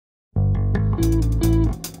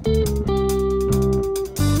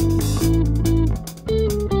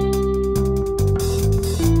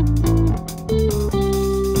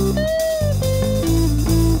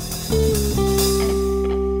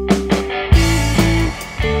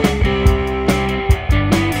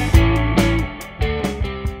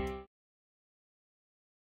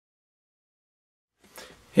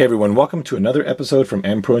Hey everyone, welcome to another episode from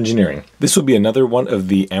Ampro Engineering. This will be another one of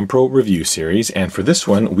the Ampro review series, and for this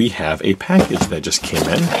one we have a package that just came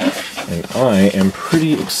in, and I am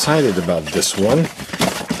pretty excited about this one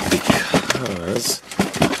because,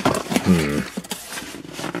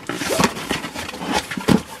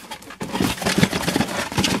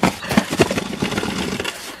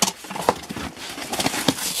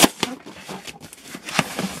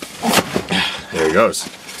 there it goes.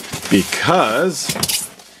 Because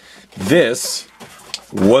this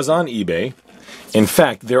was on eBay. In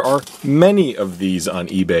fact, there are many of these on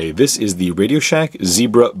eBay. This is the Radio Shack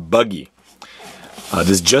Zebra Buggy.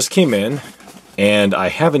 This just came in, and I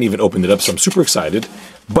haven't even opened it up, so I'm super excited.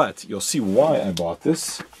 But you'll see why I bought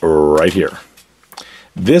this right here.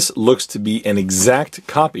 This looks to be an exact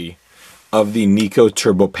copy of the Nikko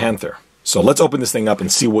Turbo Panther. So let's open this thing up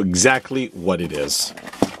and see exactly what it is.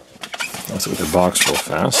 Let's look at the box real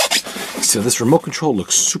fast. So this remote control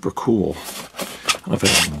looks super cool. I don't know if it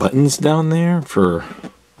has buttons down there for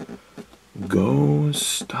go,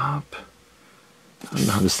 stop. I don't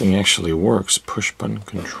know how this thing actually works. Push button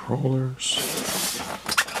controllers.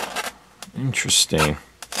 Interesting.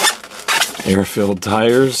 Air-filled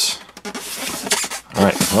tires.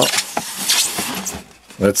 Alright, well,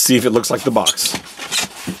 let's see if it looks like the box.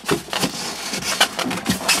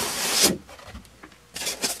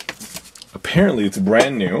 Apparently it's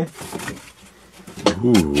brand new.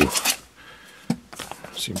 Ooh.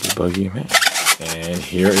 Super Buggy, man. And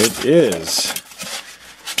here it is.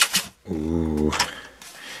 Ooh.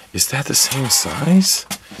 Is that the same size?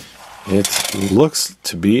 It looks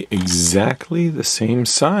to be exactly the same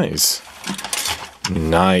size.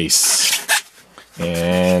 Nice.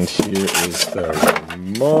 And here is the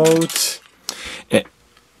remote. And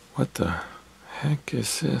what the heck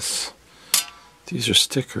is this? These are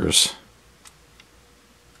stickers.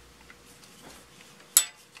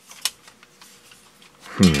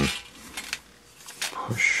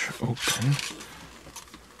 Push open.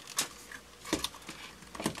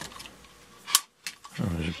 Oh,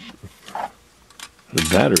 there's a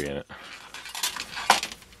battery in it.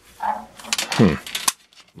 A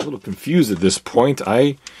little confused at this point.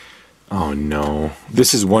 Oh no.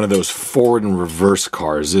 This is one of those forward and reverse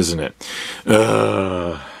cars, isn't it?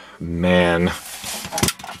 Man.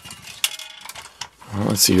 Well,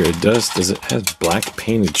 let's see here. It does it have black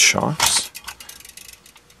painted shocks?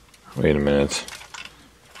 Wait a minute.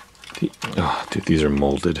 Oh, dude, these are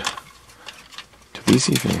molded. Do these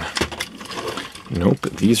even... Nope,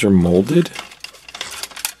 these are molded.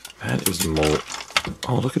 That is mold...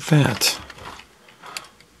 Oh, look at that.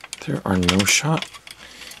 There are no shot.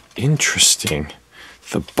 Interesting.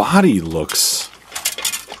 The body looks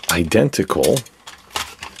identical.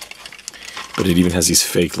 But it even has these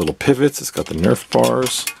fake little pivots. It's got the Nerf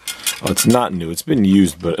bars. Oh, it's not new. It's been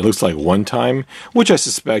used, but it looks like one time, which I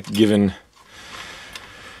suspect, given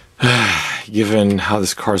how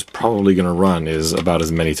this car's probably going to run, is about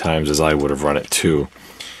as many times as I would have run it too.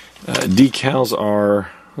 Decals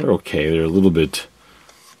they're okay. They're a little bit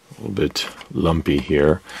lumpy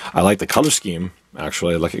here. I like the color scheme.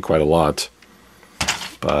 Actually, I like it quite a lot.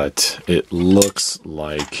 But it looks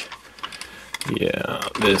like, yeah,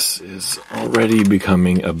 this is already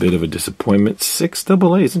becoming a bit of a disappointment. 6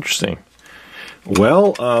 AA is interesting.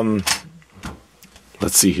 Well,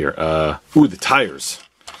 let's see here. Ooh, the tires.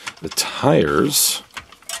 The tires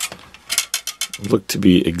look to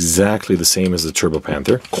be exactly the same as the Turbo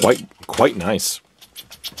Panther. Quite nice.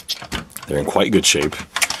 They're in quite good shape.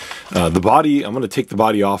 The body, I'm going to take the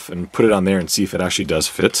body off and put it on there and see if it actually does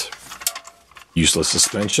fit. Useless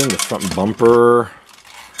suspension. The front bumper...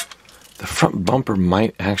 The front bumper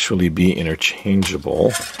might actually be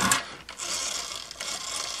interchangeable.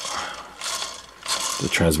 The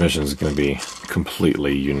transmission is going to be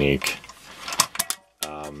completely unique.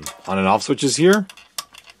 On and off switches here.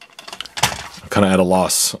 I'm kind of at a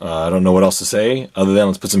loss. I don't know what else to say other than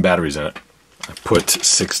let's put some batteries in it. I put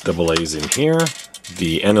 6 AA's in here.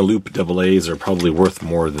 The Eneloop AA's are probably worth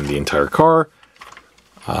more than the entire car.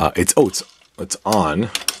 It's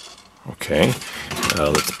on. Okay,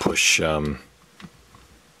 let's push, wait,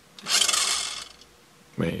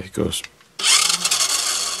 it goes,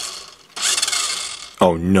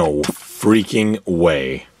 oh no freaking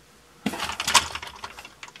way.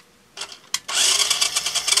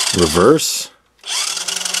 Reverse,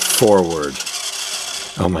 forward.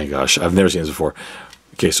 Oh my gosh, I've never seen this before.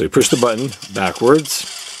 Okay, so you push the button backwards,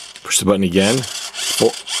 push the button again,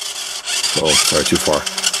 oh, sorry, too far.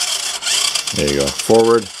 There you go,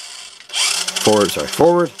 forward,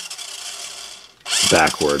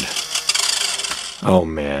 backward. Oh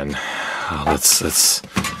man, let's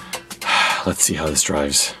let's see how this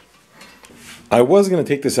drives. I was going to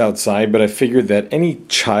take this outside, but I figured that any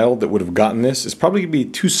child that would have gotten this is probably going to be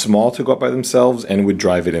too small to go up by themselves and would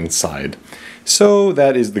drive it inside. So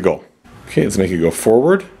that is the goal. Okay, let's make it go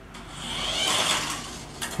forward.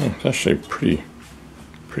 Oh, it's actually pretty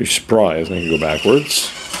spry. Let's make it go backwards.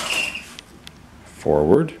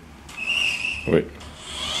 Forward. Wait.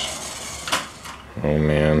 Oh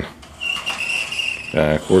man.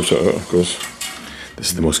 Backwards. Oh, it goes. This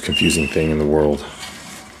is the most confusing thing in the world.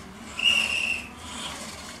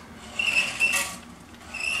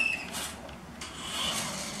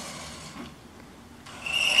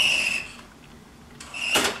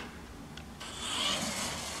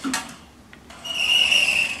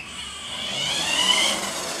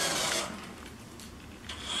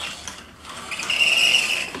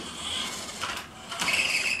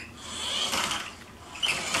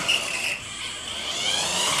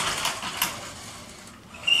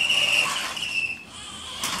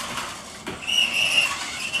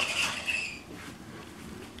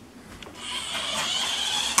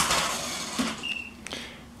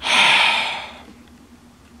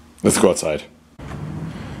 Let's go outside.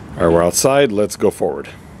 Alright, we're outside. Let's go forward.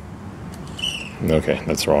 Okay,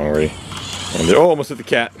 that's wrong already. And oh, almost hit the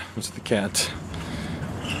cat. Almost hit the cat.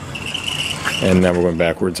 And now we're going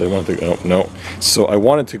backwards. I wanted to go, no. So I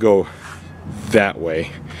wanted to go that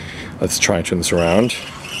way. Let's try and turn this around.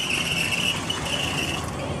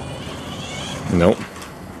 Nope.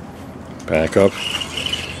 Back up.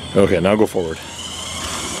 Okay, now go forward.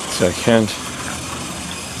 Second.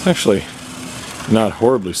 It's actually not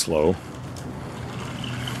horribly slow.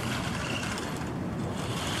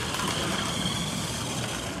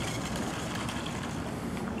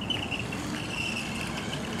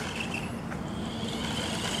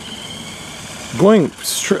 Going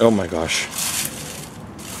straight, oh my gosh.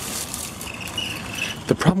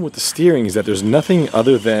 The problem with the steering is that there's nothing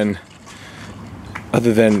other than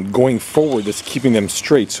going forward that's keeping them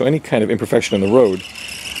straight. So any kind of imperfection on the road,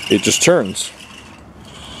 it just turns.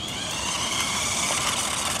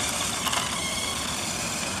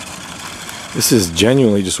 This is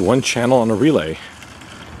genuinely just one channel on a relay.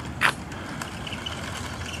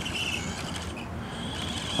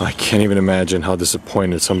 I can't even imagine how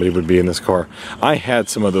disappointed somebody would be in this car. I had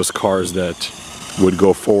some of those cars that would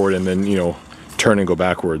go forward and then, you know, turn and go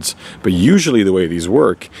backwards. But usually the way these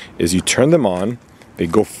work is you turn them on, they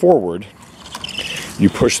go forward, you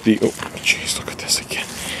push the, oh jeez, look at this again.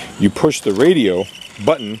 You push the radio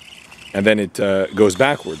button and then it goes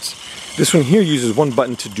backwards. This one here uses one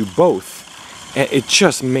button to do both. And it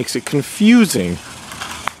just makes it confusing.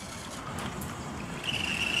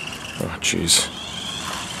 Oh, jeez.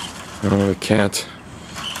 Oh, the cat.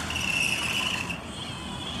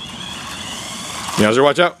 Yowzer,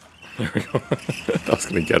 watch out. There we go. I was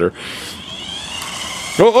going to get her.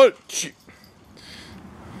 Oh, gee.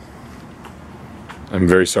 I'm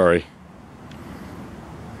very sorry.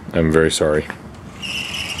 I'm very sorry.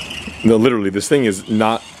 No, literally, this thing is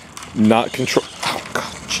not control. Oh,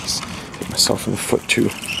 God, jeez. Myself in the foot too.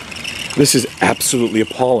 This is absolutely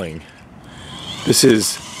appalling. This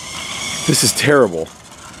is terrible.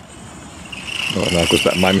 Oh, that goes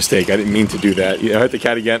back. My mistake. I didn't mean to do that. I hit the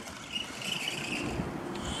cat again.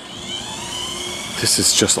 This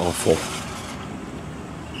is just awful.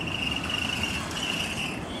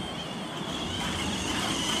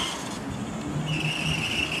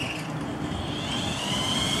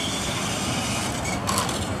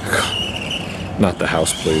 Not the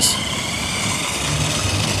house, please.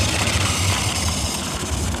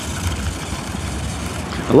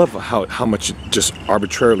 I love how much it just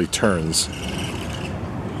arbitrarily turns.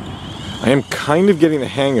 I am kind of getting the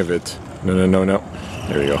hang of it. No.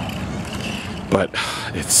 There we go. But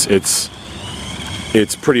it's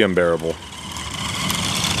pretty unbearable.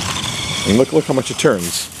 And look how much it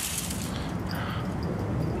turns.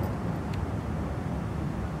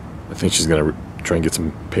 I think she's gonna try and get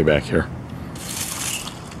some payback here.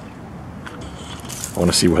 I want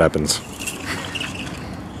to see what happens.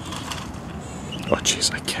 Oh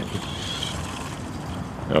jeez, I can't.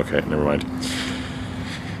 Okay, never mind.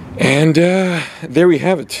 And there we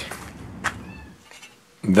have it.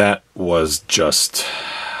 That was just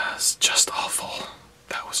awful.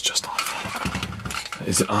 That was just awful.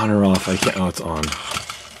 Is it on or off? I can't. Oh, it's on.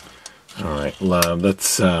 All right,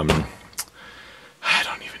 let's. I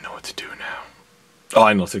don't even know what to do now. Oh,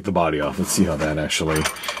 I know. Let's take the body off. Let's see how that actually.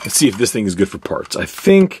 Let's see if this thing is good for parts. I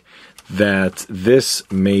think that this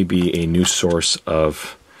may be a new source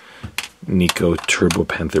of Nikko Turbo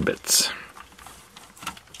Panther bits.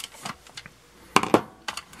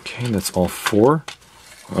 Okay, that's all four.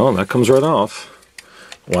 Oh, that comes right off.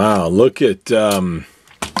 Wow, look at all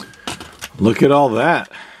that.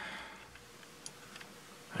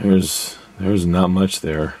 There's not much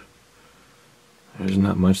there. There's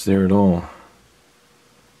not much there at all.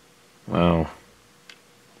 Wow.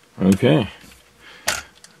 Okay.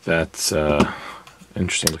 That's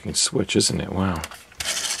interesting looking switch, isn't it? Wow.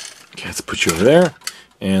 Okay, let's put you over there.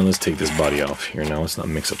 And let's take this body off here now. Let's not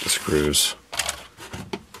mix up the screws.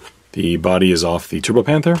 The body is off the Turbo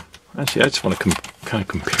Panther. Actually, I just want to kind of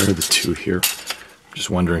compare the two here. I'm just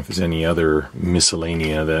wondering if there's any other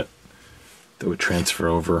miscellanea that would transfer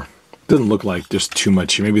over. Doesn't look like there's too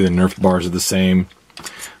much here. Maybe the Nerf bars are the same.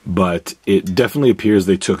 But it definitely appears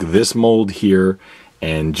they took this mold here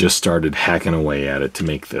and just started hacking away at it to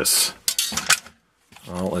make this.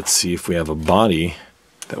 Well, let's see if we have a body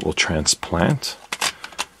that will transplant.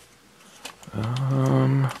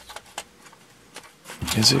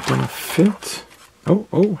 Is it gonna fit?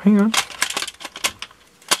 Oh, hang on.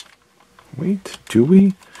 Wait, do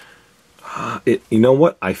we? You know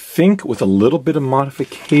what? I think with a little bit of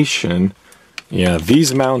modification, yeah,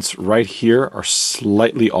 these mounts right here are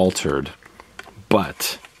slightly altered,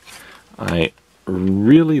 but I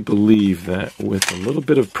really believe that with a little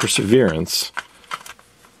bit of perseverance,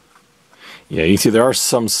 yeah, you see there are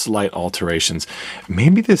some slight alterations.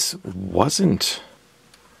 Maybe this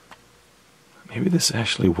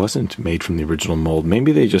actually wasn't made from the original mold.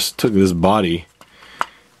 Maybe they just took this body.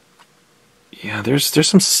 Yeah, there's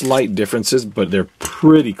some slight differences, but they're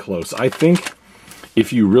pretty close. I think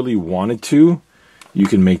if you really wanted to, you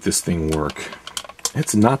can make this thing work.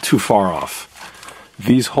 It's not too far off.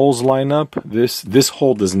 These holes line up. This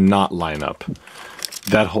hole does not line up.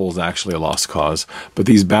 That hole's actually a lost cause. But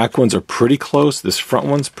these back ones are pretty close. This front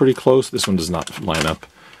one's pretty close. This one does not line up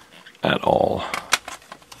at all.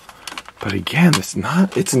 But again, it's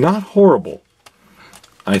not horrible.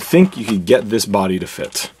 I think you could get this body to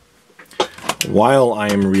fit. While I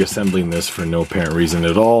am reassembling this for no apparent reason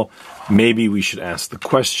at all, maybe we should ask the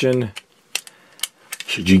question,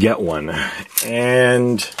 should you get one?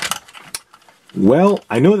 And, well,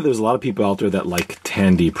 I know that there's a lot of people out there that like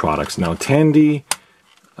Tandy products. Now, Tandy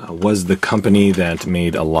was the company that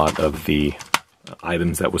made a lot of the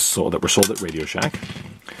items that were sold at Radio Shack.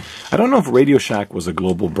 I don't know if Radio Shack was a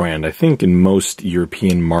global brand. I think in most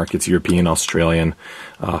European markets, European, Australian,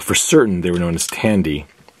 for certain, they were known as Tandy.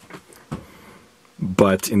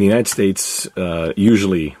 But in the United States,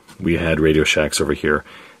 usually we had Radio Shacks over here.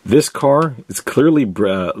 This car is clearly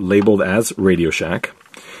labeled as Radio Shack.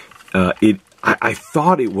 I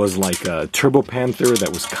thought it was like a Turbo Panther that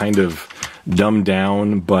was kind of dumbed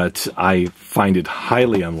down, but I find it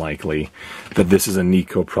highly unlikely that this is a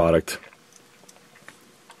Nikko product.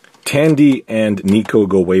 Tandy and Nikko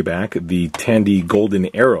go way back. The Tandy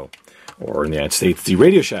Golden Arrow, or in the United States, the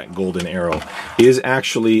Radio Shack Golden Arrow, is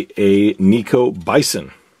actually a Nikko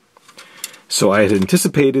Bison. So I had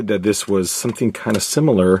anticipated that this was something kind of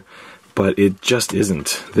similar, but it just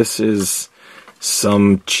isn't. This is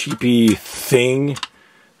some cheapy thing.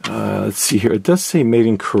 Let's see here. It does say made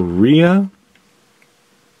in Korea.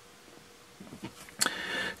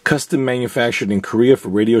 Custom manufactured in Korea for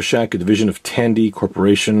Radio Shack, a division of Tandy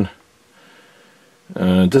Corporation.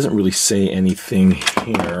 It doesn't really say anything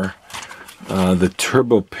here. The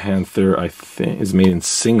Turbo Panther, I think, is made in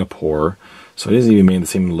Singapore, so it isn't even made in the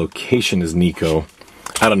same location as Nikko.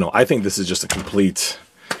 I don't know. I think this is just a complete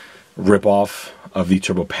rip-off of the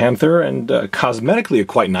Turbo Panther, and cosmetically a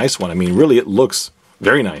quite nice one. I mean, really, it looks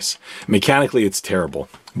very nice. Mechanically, it's terrible.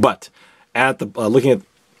 But at the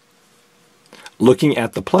looking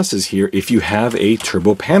at the pluses here, if you have a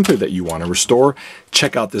Turbo Panther that you want to restore,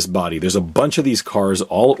 check out this body. There's a bunch of these cars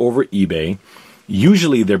all over eBay.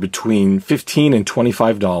 Usually they're between $15 and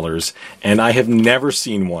 $25, and I have never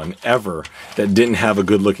seen one, ever, that didn't have a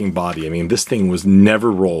good-looking body. I mean, this thing was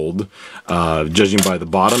never rolled. Judging by the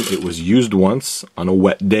bottom, it was used once on a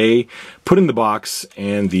wet day, put in the box,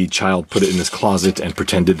 and the child put it in his closet and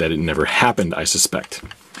pretended that it never happened, I suspect.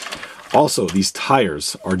 Also, these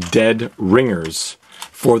tires are dead ringers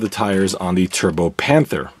for the tires on the Turbo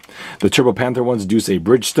Panther. The Turbo Panther ones do say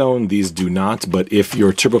Bridgestone, these do not, but if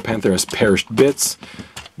your Turbo Panther has perished bits,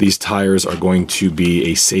 these tires are going to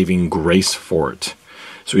be a saving grace for it.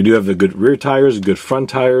 So we do have the good rear tires, good front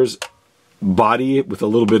tires, body with a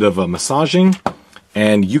little bit of a massaging,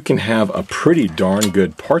 and you can have a pretty darn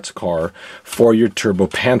good parts car for your Turbo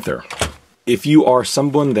Panther. If you are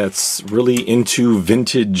someone that's really into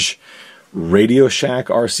vintage Radio Shack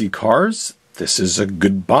RC cars, this is a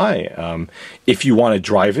good buy. If you want to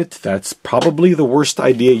drive it, that's probably the worst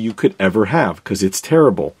idea you could ever have, because it's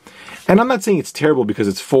terrible. And I'm not saying it's terrible because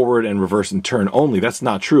it's forward and reverse and turn only. That's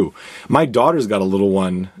not true. My daughter's got a little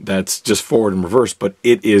one that's just forward and reverse, but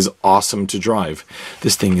it is awesome to drive.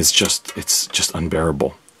 This thing is it's just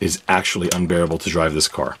unbearable. It's actually unbearable to drive this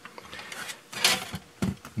car.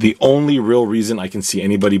 The only real reason I can see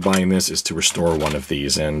anybody buying this is to restore one of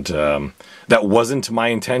these, and that wasn't my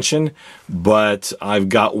intention, but I've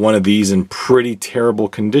got one of these in pretty terrible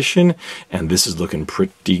condition, and this is looking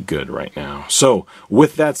pretty good right now. So,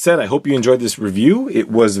 with that said, I hope you enjoyed this review. It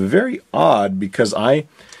was very odd because I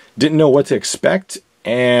didn't know what to expect,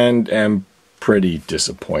 and am pretty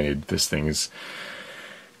disappointed. This thing is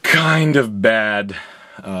kind of bad.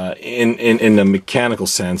 In a mechanical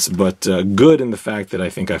sense, but good in the fact that I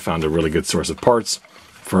think I found a really good source of parts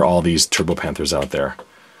for all these Turbo Panthers out there.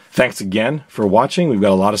 Thanks again for watching. We've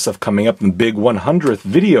got a lot of stuff coming up. The big 100th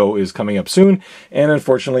video is coming up soon, and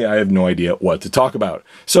unfortunately I have no idea what to talk about.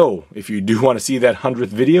 So if you do want to see that 100th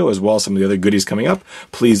video as well as some of the other goodies coming up,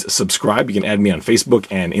 please subscribe. You can add me on Facebook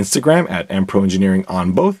and Instagram at mproengineering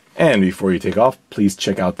on both. And before you take off, please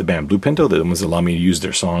check out the band Blue Pinto. That was allowing me to use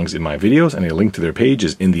their songs in my videos, and a link to their page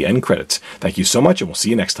is in the end credits. Thank you so much, and we'll see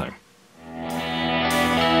you next time.